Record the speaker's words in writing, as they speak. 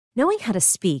Knowing how to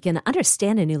speak and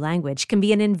understand a new language can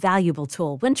be an invaluable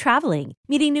tool when traveling,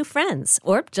 meeting new friends,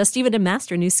 or just even to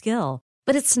master a new skill.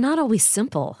 But it's not always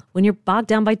simple when you're bogged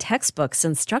down by textbooks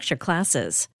and structured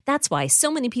classes. That's why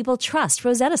so many people trust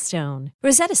Rosetta Stone.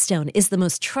 Rosetta Stone is the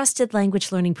most trusted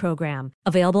language learning program,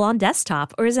 available on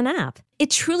desktop or as an app. It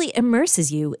truly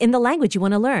immerses you in the language you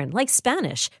want to learn, like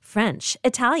Spanish, French,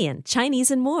 Italian,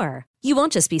 Chinese, and more. You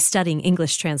won't just be studying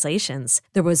English translations.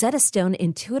 The Rosetta Stone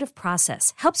intuitive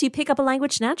process helps you pick up a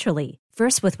language naturally,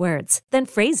 first with words, then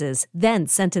phrases, then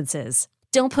sentences.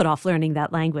 Don't put off learning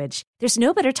that language. There's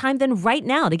no better time than right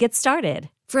now to get started.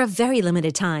 For a very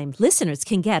limited time, listeners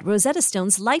can get Rosetta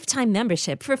Stone's lifetime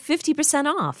membership for 50%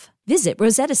 off. Visit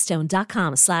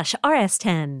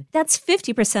rosettastone.com/rs10. That's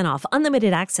 50% off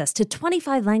unlimited access to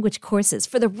 25 language courses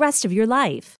for the rest of your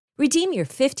life. Redeem your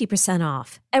 50%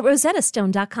 off at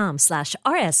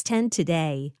rosettastone.com/rs10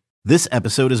 today. This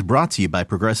episode is brought to you by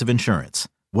Progressive Insurance.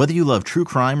 Whether you love true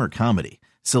crime or comedy,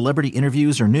 celebrity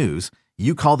interviews or news,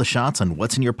 you call the shots on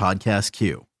what's in your podcast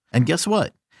queue. And guess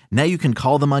what? Now you can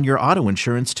call them on your auto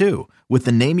insurance too with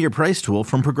the Name Your Price tool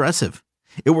from Progressive.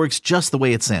 It works just the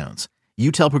way it sounds.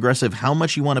 You tell Progressive how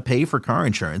much you want to pay for car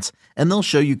insurance, and they'll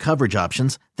show you coverage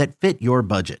options that fit your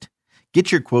budget.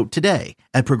 Get your quote today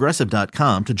at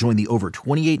Progressive.com to join the over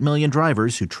 28 million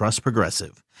drivers who trust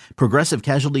Progressive. Progressive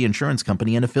Casualty Insurance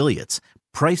Company and Affiliates.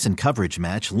 Price and coverage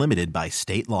match limited by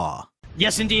state law.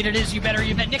 Yes, indeed it is. You better.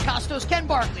 Nick Costos, Ken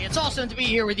Barkley. It's awesome to be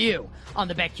here with you on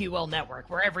the BetQL Network,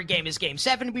 where every game is Game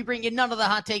 7. We bring you none of the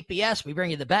hot take BS. We bring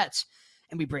you the bets,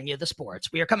 and we bring you the sports.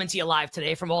 We are coming to you live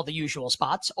today from all the usual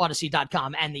spots,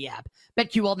 Odyssey.com and the app,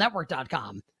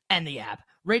 BetQLNetwork.com and the app.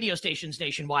 Radio stations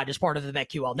nationwide as part of the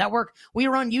BetQL Network. We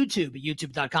are on YouTube at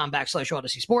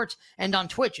youtube.com/Odyssey Sports and on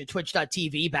Twitch at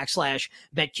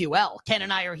twitch.tv/BetQL. Ken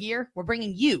and I are here. We're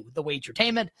bringing you the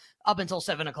wagertainment up until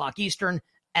 7 o'clock Eastern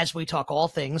as we talk all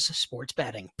things sports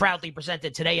betting. Proudly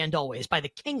presented today and always by the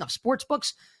king of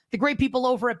sportsbooks, the great people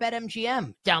over at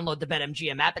BetMGM. Download the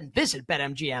BetMGM app and visit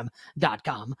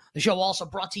BetMGM.com. The show also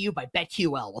brought to you by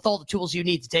BetQL, with all the tools you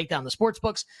need to take down the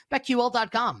sportsbooks,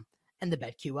 BetQL.com. and the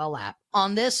BetQL app.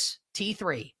 On this,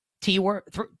 T3, three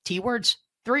words,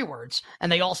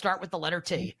 and they all start with the letter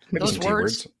T. Those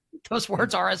words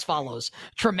are as follows: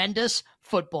 Tremendous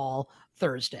Football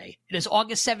Thursday. It is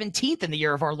August 17th in the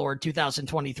year of our Lord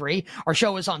 2023. Our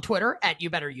show is on Twitter at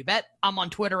YBYB. I'm on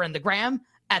Twitter and the gram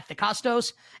at the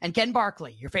Costos, and Ken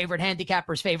Barkley, your favorite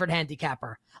handicapper's favorite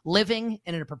handicapper, living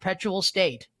in a perpetual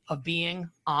state of being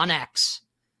on X.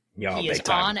 Yo, he is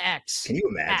on X. Can you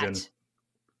imagine?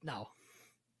 No.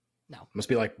 Must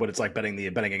be like what it's like betting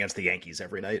against the Yankees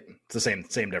every night. It's the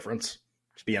same difference.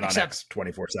 Just being on X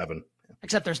 24/7.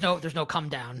 Except there's no come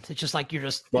down. It's just like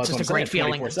it's just a great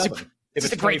feeling.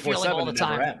 It's a great feeling all the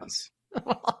time.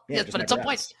 Well, yes, but at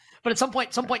some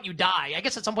point you die. I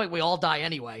guess at some point we all die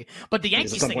anyway. But the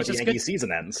Yankees thing is just good.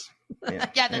 Season ends.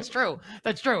 Yeah, that's true.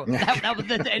 That's true. Yeah.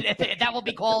 That will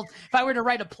be called, if I were to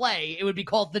write a play, it would be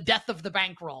called The Death of the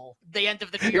Bankroll, the end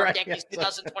of the New York Yankees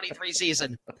 2023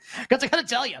 season. Because I got to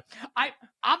tell you,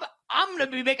 I'm going to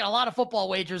be making a lot of football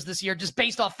wagers this year just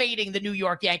based off fading the New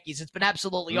York Yankees. It's been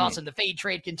absolutely awesome. The fade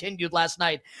trade continued last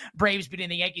night. Braves beating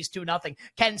the Yankees 2-0.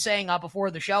 Ken saying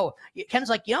before the show, Ken's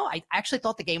like, I actually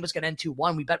thought the game was going to end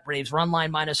 2-1. We bet Braves run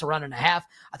line minus a run and a half.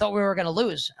 I thought we were going to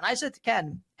lose. And I said to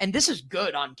Ken, and this is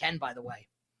good on Ken, by the way,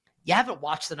 you haven't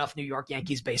watched enough New York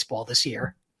Yankees baseball this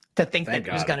year to think that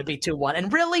it was going to be 2-1.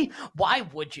 And really, why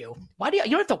would you? You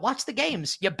don't have to watch the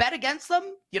games. You bet against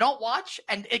them. You don't watch.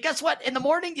 And guess what? In the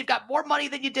morning, you've got more money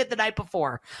than you did the night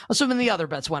before, assuming the other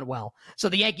bets went well. So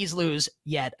the Yankees lose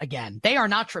yet again. They are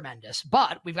not tremendous,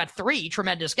 but we've got 3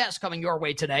 tremendous guests coming your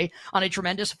way today on a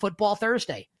tremendous Football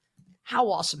Thursday.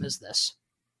 How awesome is this?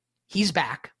 He's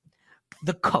back.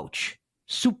 The coach,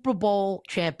 Super Bowl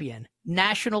champion,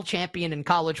 national champion in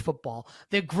college football,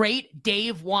 the great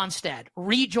Dave Wanstead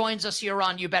rejoins us here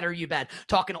on You Better You Bet,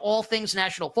 talking all things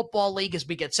National Football League as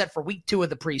we get set for week 2 of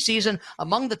the preseason.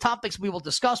 Among the topics we will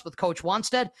discuss with Coach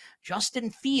Wanstead, Justin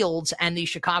Fields and the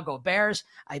Chicago Bears.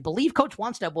 I believe Coach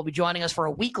Wanstead will be joining us for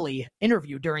a weekly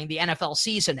interview during the NFL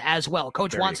season as well.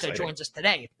 Coach Wanstead joins us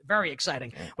today. Very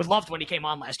exciting. We loved when he came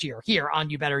on last year here on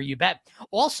You Better You Bet.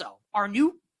 Also,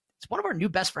 it's one of our new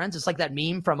best friends. It's like that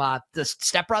meme from the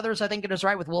Step Brothers, I think it is,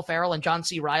 right, with Will Ferrell and John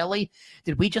C. Reilly.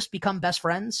 Did we just become best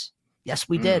friends? Yes,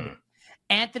 we did.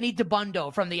 Anthony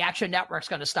DeBundo from the Action Network is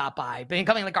going to stop by,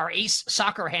 becoming like our ace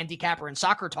soccer handicapper and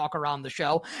soccer talker on the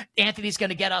show. Anthony's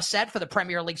going to get us set for the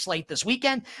Premier League slate this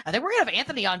weekend. I think we're going to have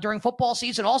Anthony on during football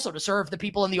season also to serve the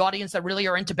people in the audience that really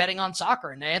are into betting on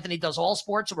soccer. And Anthony does all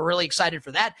sports, so we're really excited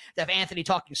for that, to have Anthony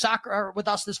talking soccer with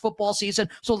us this football season.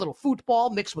 So a little football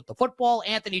mixed with the football.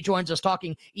 Anthony joins us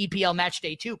talking EPL Match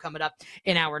Day 2 coming up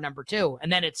in hour number 2. And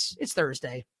then it's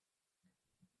Thursday.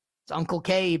 It's Uncle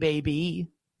K, baby.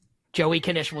 Joey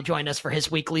Knish will join us for his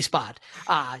weekly spot.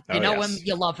 You know him,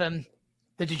 you love him.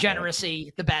 The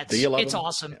degeneracy, the bets. It's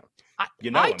awesome. Yeah.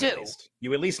 You know I him, do. At least.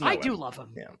 You at least know him. I do love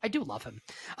him. Yeah. I do love him.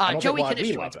 Joey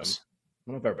Knish joins us.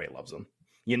 I don't know if everybody loves him.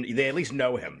 They at least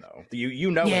know him, though. You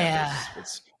know him.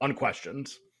 It's unquestioned.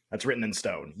 That's written in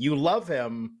stone. You love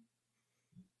him.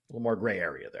 A little more gray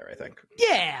area there, I think.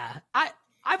 Yeah.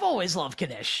 I've always loved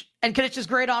Knish, and Knish is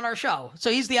great on our show. So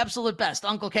he's the absolute best.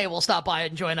 Uncle K will stop by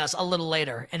and join us a little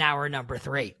later in hour number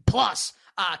 3. Plus,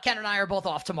 Ken and I are both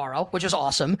off tomorrow, which is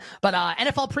awesome. But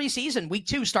NFL preseason, week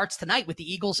 2 starts tonight with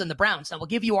the Eagles and the Browns. Now, we'll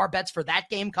give you our bets for that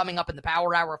game coming up in the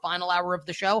Power Hour, final hour of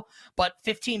the show. But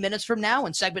 15 minutes from now,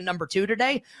 in segment number 2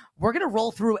 today, we're going to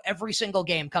roll through every single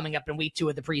game coming up in week 2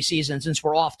 of the preseason since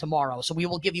we're off tomorrow. So we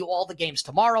will give you all the games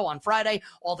tomorrow on Friday,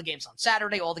 all the games on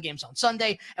Saturday, all the games on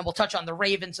Sunday, and we'll touch on the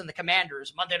Ravens and the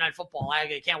Commanders, Monday Night Football.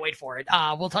 I can't wait for it.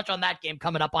 We'll touch on that game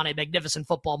coming up on a magnificent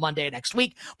football Monday next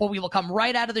week. But we will come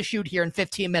right out of the chute here in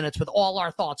 15 minutes with all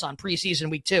our thoughts on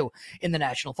preseason week 2 in the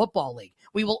National Football League.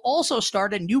 We will also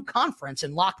start a new conference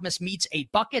in Lockmas Meets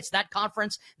 8 Buckets. That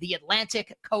conference, the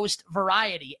Atlantic Coast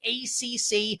Variety,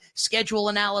 ACC schedule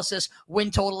analysis,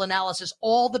 win total analysis,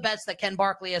 all the bets that Ken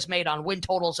Barkley has made on win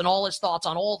totals and all his thoughts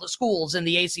on all the schools in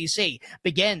the ACC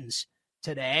begins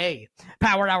today.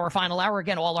 Power Hour, final hour.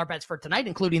 Again, all our bets for tonight,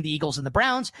 including the Eagles and the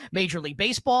Browns, Major League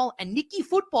Baseball, and Nicky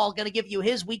Football going to give you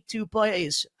his week 2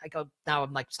 plays. Now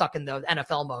I'm like stuck in the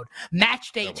NFL mode.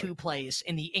 Match Day 2 plays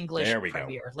in the English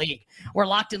Premier League. We're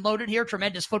locked and loaded here.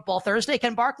 Tremendous Football Thursday.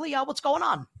 Ken Barkley, what's going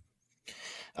on?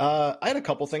 I had a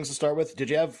couple things to start with.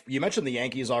 You mentioned the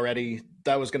Yankees already.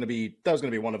 That was going to be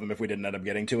one of them if we didn't end up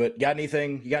getting to it. You got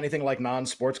anything like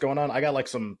non-sports going on? I got like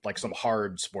some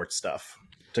hard sports stuff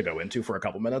to go into for a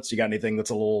couple minutes. You got anything that's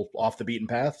a little off the beaten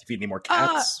path? If you need any more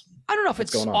cats? I don't know if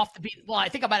it's off the beaten. Well, I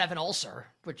think I might have an ulcer,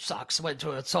 which sucks.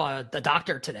 Saw the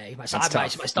doctor today. My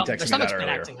stomach's been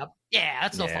acting up. Yeah,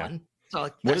 that's no fun. So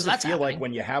what does it feel like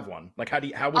when you have one? Like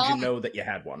how would you know that you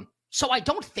had one? So I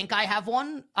don't think I have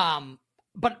one.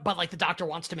 But like the doctor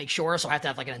wants to make sure, so I have to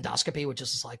have like an endoscopy, which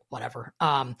is just like whatever.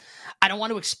 I don't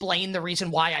want to explain the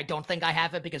reason why I don't think I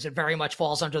have it because it very much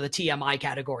falls under the TMI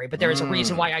category. But there is a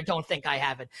reason why I don't think I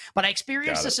have it. But I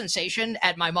experienced a sensation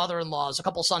at my mother-in-law's a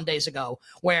couple Sundays ago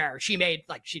where she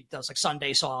does like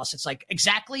Sunday sauce. It's like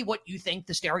exactly what you think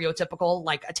the stereotypical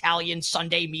like Italian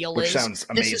Sunday meal which is. Sounds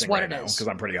amazing this is what right it now because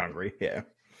I'm pretty hungry. Yeah.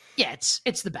 Yeah,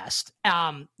 it's the best.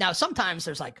 Now sometimes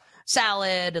there's like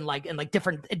salad and like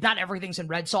different, not everything's in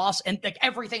red sauce, and like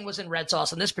everything was in red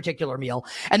sauce in this particular meal.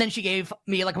 And then she gave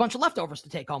me like a bunch of leftovers to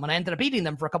take home, and I ended up eating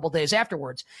them for a couple of days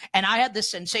afterwards. And I had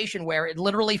this sensation where it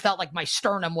literally felt like my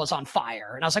sternum was on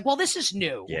fire, and I was like, "Well, this is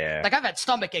new. Yeah, like I've had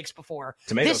stomach aches before.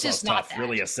 Tomato this sauce is not tough, that.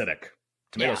 Really acidic.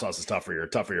 Tomato sauce is tough for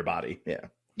your body. Yeah."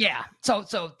 Yeah. So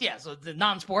the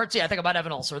non-sports. Yeah, I think I might have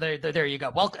an ulcer. There you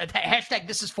go. Well, hashtag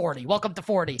this is 40. Welcome to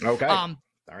 40. Okay. All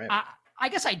right. I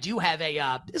guess I do have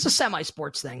it's a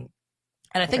semi-sports thing.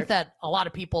 And I think that a lot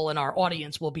of people in our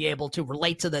audience will be able to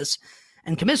relate to this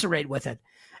and commiserate with it.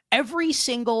 Every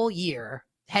single year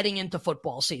heading into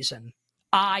football season,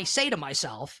 I say to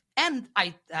myself, and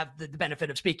I have the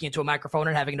benefit of speaking into a microphone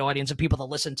and having an audience of people that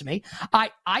listen to me.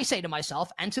 I say to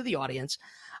myself and to the audience,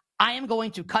 I am going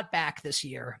to cut back this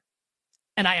year,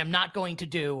 and I am not going to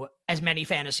do as many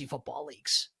fantasy football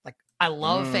leagues. Like, I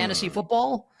love fantasy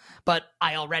football, but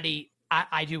I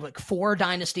do like 4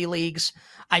 dynasty leagues.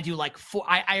 I do like 4.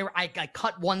 I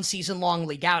cut 1 season long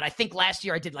league out. I think last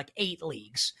year I did like 8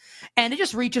 leagues, and it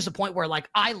just reaches a point where like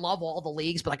I love all the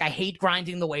leagues, but like I hate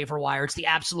grinding the waiver wire. It's the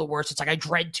absolute worst. It's like I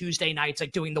dread Tuesday nights,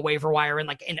 like doing the waiver wire in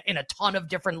like in a ton of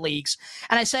different leagues.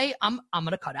 And I say I'm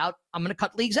gonna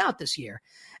cut leagues out this year.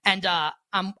 And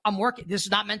I'm working. This is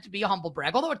not meant to be a humble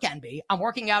brag, although it can be. I'm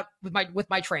working out with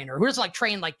my trainer, who doesn't like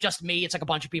train like just me. It's like a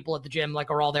bunch of people at the gym, like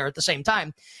are all there at the same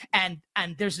time. And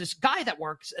there's this guy that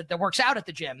works out at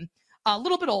the gym, a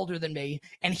little bit older than me,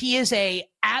 and he is a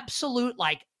absolute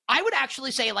like. I would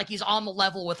actually say like he's on the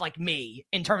level with like me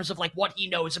in terms of like what he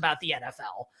knows about the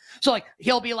NFL. So like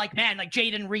he'll be like, man, like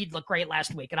Jaden Reed looked great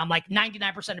last week. And I'm like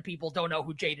 99% of people don't know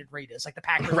who Jaden Reed is, like the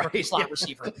Packers rookie slot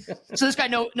receiver. So this guy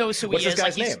knows who What's he is. What's this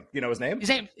guy's like, name? You know his name?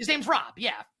 His name's Rob.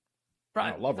 Yeah.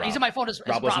 Right. I love Rob. He's in my phone as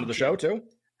Rob. Listen to the show too.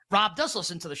 Rob does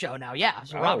listen to the show now. Yeah.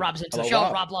 So Rob's into the show.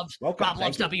 Rob. Rob Welcome.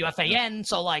 loves WFAN.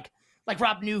 So like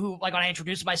Rob knew who, like when I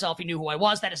introduced myself, he knew who I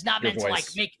was. That is not meant to like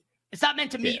make, it's not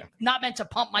meant to not meant to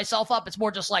pump myself up. It's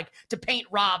more just like to paint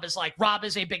Rob as like, Rob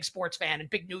is a big sports fan and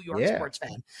big New York sports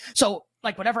fan. So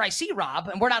like whenever I see Rob,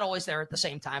 and we're not always there at the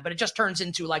same time, but it just turns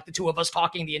into like the two of us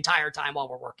talking the entire time while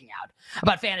we're working out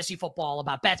about fantasy football,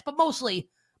 about bets, but mostly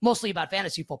about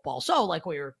fantasy football. So like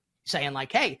we were saying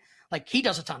like, hey, like he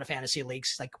does a ton of fantasy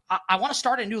leagues. Like I want to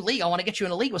start a new league. I want to get you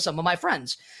in a league with some of my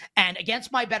friends. And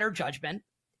against my better judgment,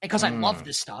 because I love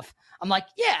this stuff, I'm like,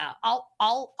 yeah,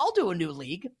 I'll do a new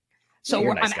league. So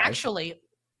I'm actually,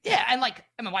 and like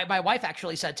my wife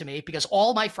actually said to me, because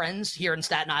all my friends here in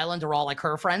Staten Island are all like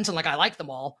her friends, and like I like them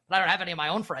all, but I don't have any of my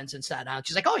own friends in Staten Island.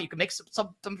 She's like, oh, you can make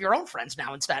some of your own friends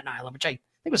now in Staten Island, which I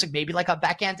think was like maybe like a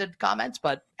backhanded comment,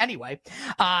 but anyway.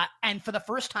 And for the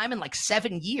first time in like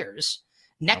 7 years,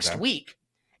 next week,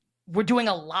 we're doing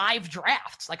a live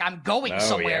draft. Like I'm going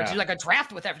somewhere to do like a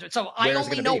draft with everyone. So I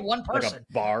only know one person. Like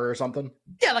a bar or something?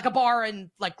 Yeah, like a bar in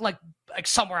like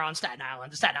somewhere on Staten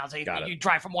Island. Staten Island, so you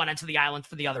drive from one end to the island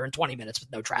for the other in 20 minutes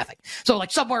with no traffic. So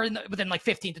like somewhere within like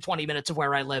 15 to 20 minutes of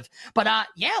where I live. But I'm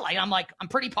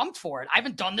pretty pumped for it. I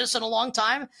haven't done this in a long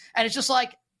time. And it's just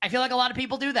like, I feel like a lot of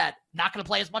people do that. Not going to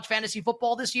play as much fantasy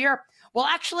football this year. Well,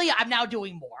 actually, I'm now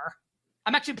doing more.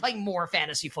 I'm actually playing more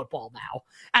fantasy football now.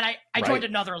 And I joined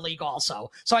another league also.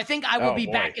 So I think I will be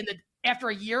back after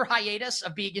a year hiatus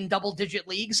of being in double-digit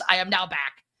leagues, I am now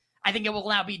back. I think it will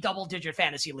now be double-digit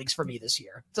fantasy leagues for me this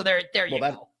year. So there you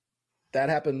go. That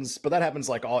happens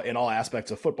like in all aspects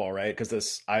of football, right?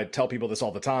 Because I tell people this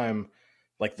all the time,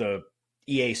 like the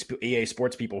EA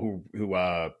Sports people who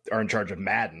are in charge of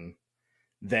Madden,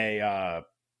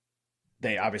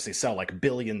 they obviously sell like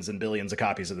billions and billions of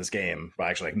copies of this game. Well,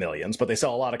 actually like millions, but they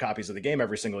sell a lot of copies of the game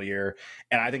every single year.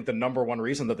 And I think the number one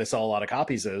reason that they sell a lot of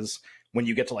copies is when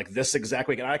you get to like this exact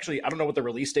week. And I don't know what the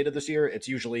release date of this year. It's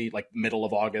usually like middle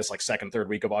of August, like second, third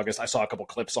week of August. I saw a couple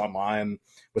clips online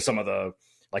with some of the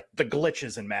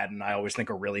glitches in Madden. I always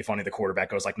think are really funny. The quarterback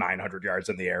goes like 900 yards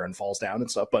in the air and falls down and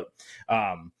stuff. But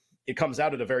it comes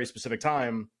out at a very specific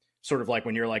time, sort of like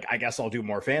when you're like, I guess I'll do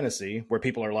more fantasy, where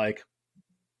people are like,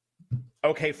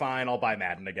 okay, fine, I'll buy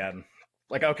Madden again.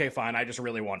 Like, okay, fine, I just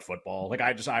really want football. Like,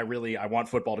 I want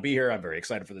football to be here. I'm very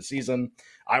excited for the season.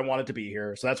 I want it to be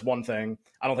here. So that's one thing.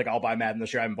 I don't think I'll buy Madden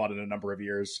this year. I haven't bought it in a number of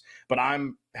years. But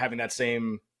I'm having that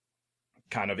same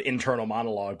kind of internal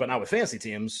monologue, but not with fantasy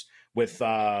teams, with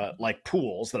like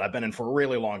pools that I've been in for a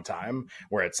really long time,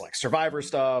 where it's like Survivor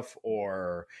stuff,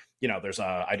 or,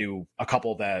 I do a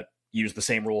couple that use the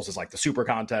same rules as like the Super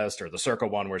Contest or the Circa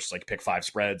one, where it's like pick 5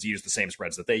 spreads, use the same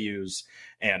spreads that they use.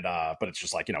 And, but it's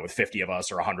just like, with 50 of us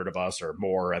or 100 of us or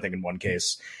more, I think in one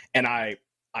case. And I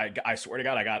swear to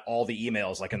God, I got all the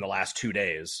emails like in the last 2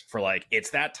 days for like, it's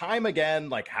that time again.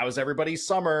 Like, how's everybody's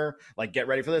summer? Like, get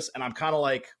ready for this. And I'm kind of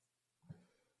like,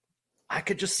 I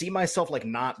could just see myself like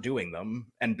not doing them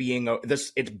and being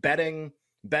it's betting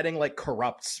like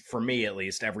corrupts, for me at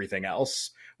least, everything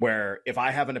else, where if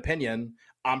I have an opinion,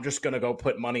 I'm just going to go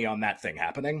put money on that thing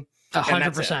happening.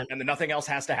 100%. And then nothing else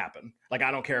has to happen. Like, I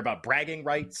don't care about bragging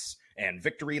rights and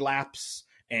victory laps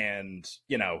and,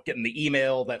 getting the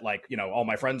email that like, all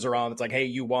my friends are on. It's like, hey,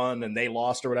 you won and they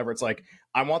lost or whatever. It's like,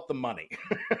 I want the money.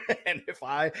 And if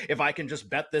I can just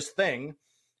bet this thing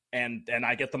and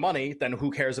I get the money, then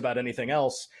who cares about anything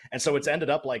else? And so it's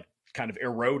ended up like kind of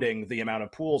eroding the amount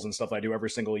of pools and stuff I do every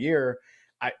single year.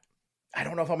 I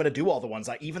don't know if I'm going to do all the ones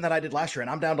even that I did last year, and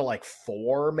I'm down to like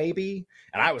 4 maybe.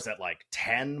 And I was at like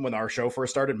 10 when our show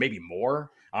first started, maybe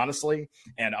more, honestly.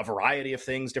 And a variety of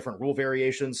things, different rule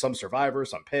variations, some Survivor,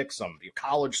 some picks, some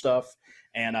college stuff.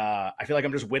 And I feel like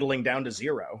I'm just whittling down to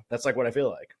 0. That's like what I feel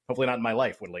like. Hopefully not in my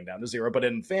life whittling down to 0, but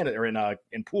in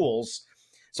in pools.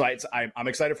 So I'm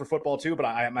excited for football too, but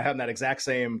I'm having that exact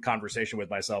same conversation with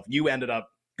myself. You ended up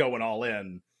going all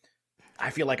in. I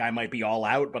feel like I might be all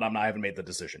out, but I haven't made the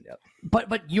decision yet.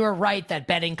 But you're right that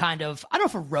betting kind of, I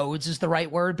don't know if erodes is the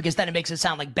right word, because then it makes it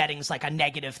sound like betting's like a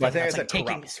negative thing. I think I said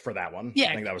corrupts for that one. Yeah,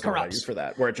 I think that was the word I used for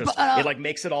that, where it just it like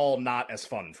makes it all not as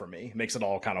fun for me. It makes it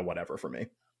all kind of whatever for me.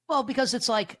 Well, because it's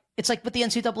like with the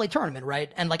NCAA tournament,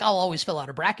 right? And like I'll always fill out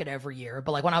a bracket every year,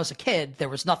 but like when I was a kid, there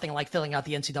was nothing like filling out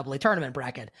the NCAA tournament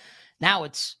bracket. Now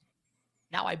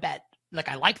I bet. Like,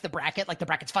 I like the bracket. Like, the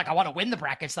bracket's fun. Like, I want to win the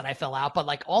brackets that I fill out. But,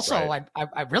 like, also, right.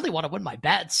 I really want to win my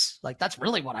bets. Like, that's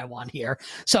really what I want here.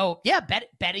 So, yeah,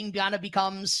 betting kind of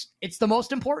becomes – it's the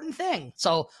most important thing.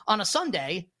 So, on a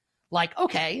Sunday, Like,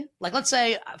 okay, like let's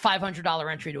say a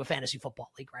 $500 entry to a fantasy football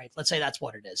league, right? Let's say that's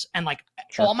what it is. And like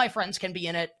all my friends can be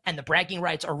in it and the bragging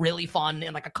rights are really fun.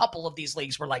 And like a couple of these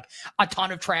leagues where like a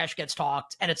ton of trash gets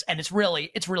talked and it's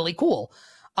really cool.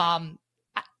 I'd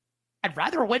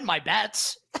rather win my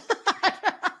bets.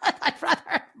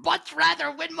 Much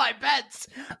rather win my bets.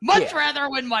 Rather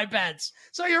win my bets.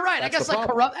 So you're right. That's I guess like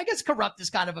corrupt. I guess corrupt is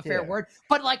kind of a fair word.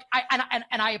 But like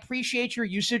I appreciate your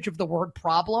usage of the word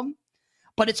problem.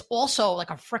 But it's also like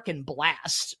a freaking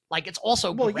blast. Like it's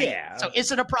also great. Yeah. So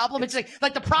is it a problem? It's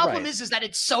like the problem is that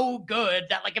it's so good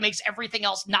that like it makes everything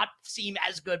else not seem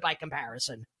as good by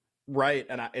comparison. Right.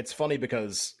 And it's funny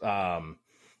because I'm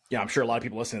sure a lot of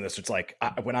people listening to this, it's like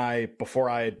before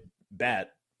I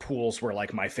bet, pools were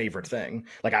like my favorite thing.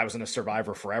 Like I was in a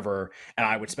Survivor forever and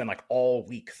I would spend like all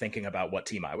week thinking about what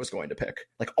team I was going to pick,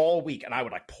 like all week. And I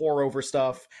would like pore over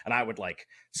stuff and I would like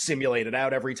simulate it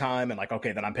out every time. And like,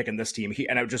 okay, then I'm picking this team.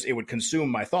 And it would consume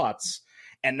my thoughts.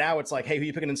 And now it's like, hey, who are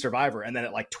you picking in Survivor? And then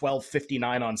at like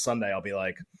 12:59 on Sunday, I'll be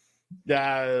like,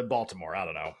 Baltimore. I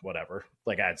don't know, whatever.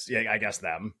 Like I guess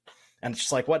them. And it's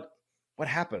just like, what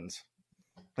happened?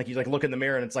 Like you like look in the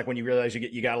mirror and it's like when you realize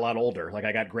you got a lot older. Like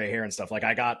I got gray hair and stuff. Like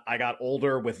I got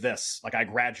older with this. Like I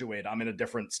graduated. I'm in a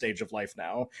different stage of life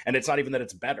now. And it's not even that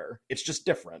it's better. It's just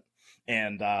different.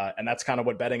 And that's kind of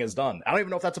what betting has done. I don't even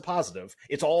know if that's a positive.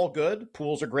 It's all good.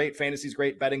 Pools are great. Fantasy's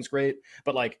great. Betting's great.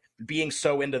 But like being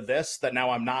so into this that now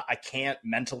I can't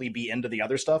mentally be into the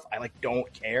other stuff. I like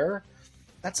don't care.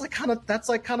 That's kind of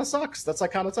sucks. That's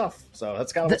like kind of tough. So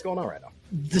that's kind of what's going on right now.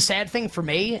 The sad thing for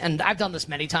me, and I've done this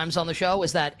many times on the show,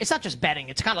 is that it's not just betting.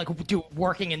 It's kind of like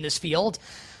working in this field.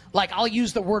 Like I'll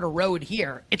use the word erode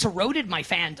here. It's eroded my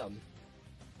fandom,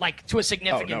 like to a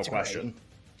significant degree. Question.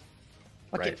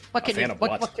 Hey,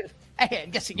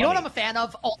 you know what I'm a fan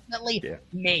of? Ultimately,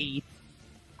 me.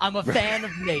 I'm a fan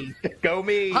of me. Go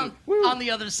me. On the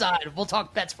other side, we'll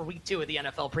talk bets for week 2 of the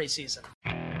NFL preseason.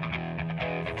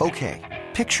 Okay,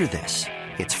 picture this.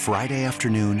 It's Friday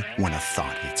afternoon when a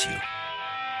thought hits you.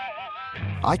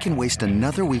 I can waste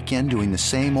another weekend doing the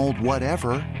same old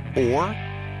whatever, or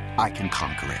I can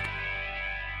conquer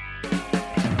it.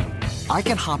 I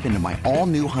can hop into my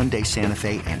all-new Hyundai Santa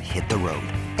Fe and hit the road.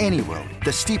 Any road.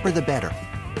 The steeper, the better.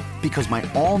 Because my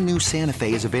all-new Santa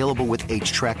Fe is available with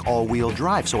H-Track all-wheel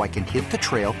drive, so I can hit the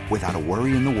trail without a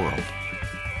worry in the world.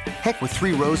 Heck, with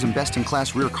 3 rows and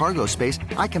best-in-class rear cargo space,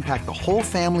 I can pack the whole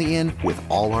family in with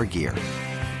all our gear.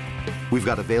 We've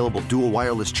got available dual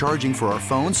wireless charging for our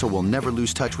phones, so we'll never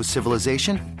lose touch with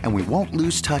civilization, and we won't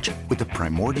lose touch with the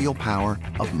primordial power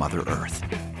of Mother Earth.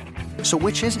 So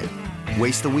which is it?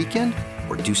 Waste the weekend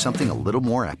or do something a little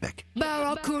more epic?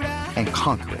 And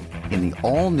conquer it in the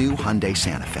all-new Hyundai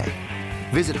Santa Fe.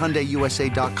 Visit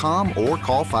HyundaiUSA.com or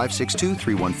call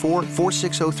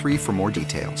 562-314-4603 for more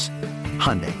details.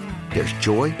 Hyundai, there's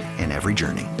joy in every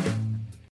journey.